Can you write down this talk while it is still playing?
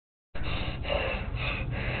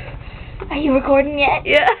Are you recording yet?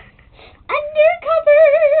 Yeah. Undercover!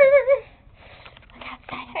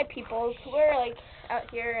 Hi, peoples. We're like out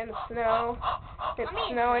here in the snow. It's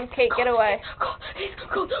snowing. Kate, get away.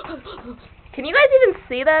 Can you guys even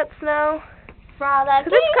see that snow? Frolic.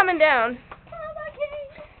 Because it's coming down.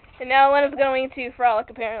 And now Lena's going to frolic,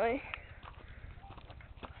 apparently.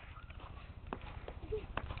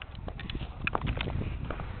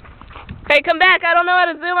 Hey, come back. I don't know how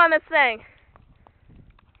to zoom on this thing.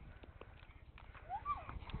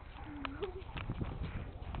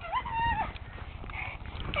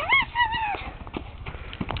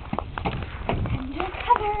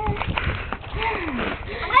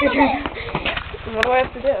 What do I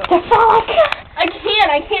have to do? The frolic!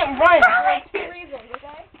 I can't run. For like 2 reasons,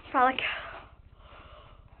 okay? Frolic.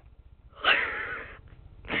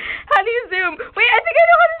 How do you zoom? Wait, I think I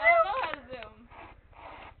know how to zoom. I don't know how to zoom.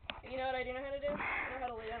 You know what I do know how to do? I know how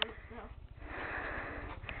to lay down in the snow.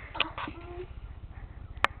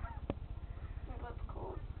 Oh, that's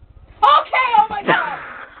cool. Okay, oh my god!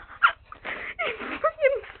 You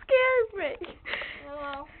freaking scared me.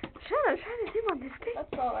 Hello. Shut up, I'm trying to zoom on this thing.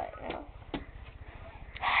 That's all right now.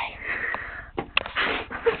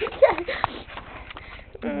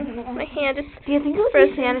 My hand is. Do you think it would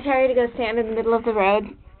be sanitary to go stand in the middle of the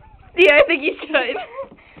road? Yeah, I think you should.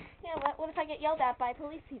 Yeah, what if I get yelled at by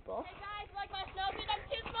police people? Hey guys, like my snowsuit, I'm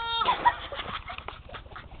too small!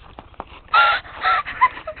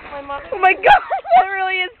 My mother. Oh my god, that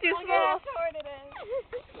really is too small. Look at how short it is.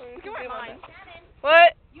 Look at mine. Shannon,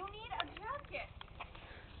 What? you need a jacket.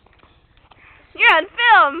 You're on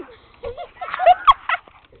film.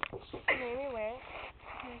 She made me wear it.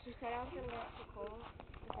 And she said I was going to get too cold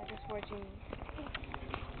if I just wore jeans.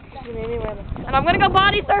 She made me wear them. And I'm gonna go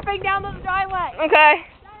body surfing down the driveway. Okay.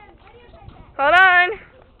 Hold on.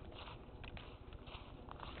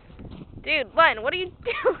 Dude, Len, what are you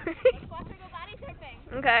doing? Let's watch her go body surfing.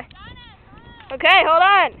 Okay. Okay, hold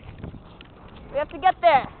on. We have to get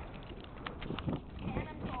there.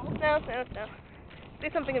 Snow. Do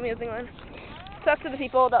something amusing, Len. Talk to the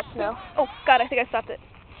people about snow. Oh God, I think I stopped it.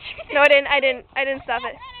 No, I didn't stop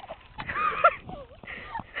it.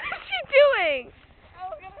 What's she doing? I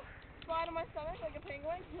was gonna slide on my stomach like a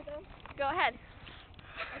penguin. Go ahead.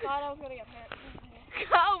 I thought I was gonna get hit.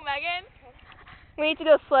 Go, Megan. We need to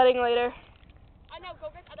go sledding later. I know, go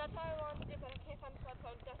get. That's how I wanted to do, but I can't find the sled, so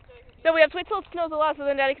I'm just doing it. No, we have to wait till it snows a lot, so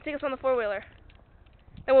then Daddy can take us on the 4-wheeler.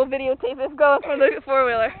 And we'll videotape us going from the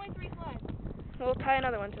 4-wheeler. Only 3 slides. We'll tie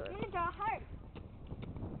another one to it. I'm gonna draw a heart.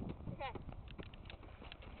 Okay.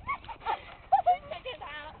 Check it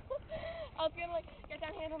out. I was gonna like get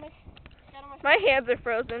that hand on my. My hands are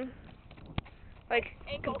frozen. Like,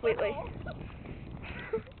 Ankle completely. butthole.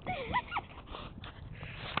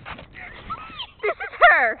 This is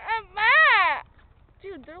her!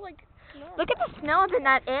 Dude, they're like snow. Look at the snow in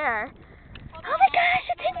that air. Oh my gosh,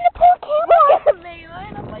 it's taking the poor camera! Look at me,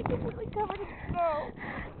 Len. I'm like completely covered in snow.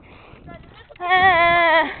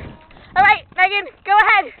 Alright, Megan, go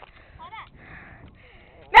ahead.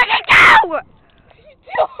 Megan, go! What are you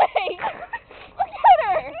doing? Look at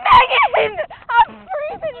her. Megan! I'm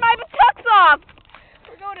freezing my tucks off.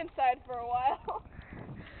 We're going inside for a while.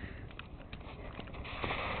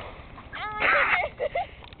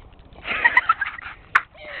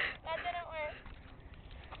 That didn't work.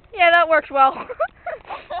 Yeah, that worked well. Alright,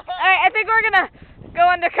 I think we're gonna go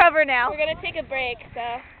undercover now. We're gonna take a break,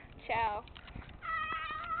 so ciao.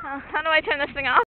 How do I turn this thing off?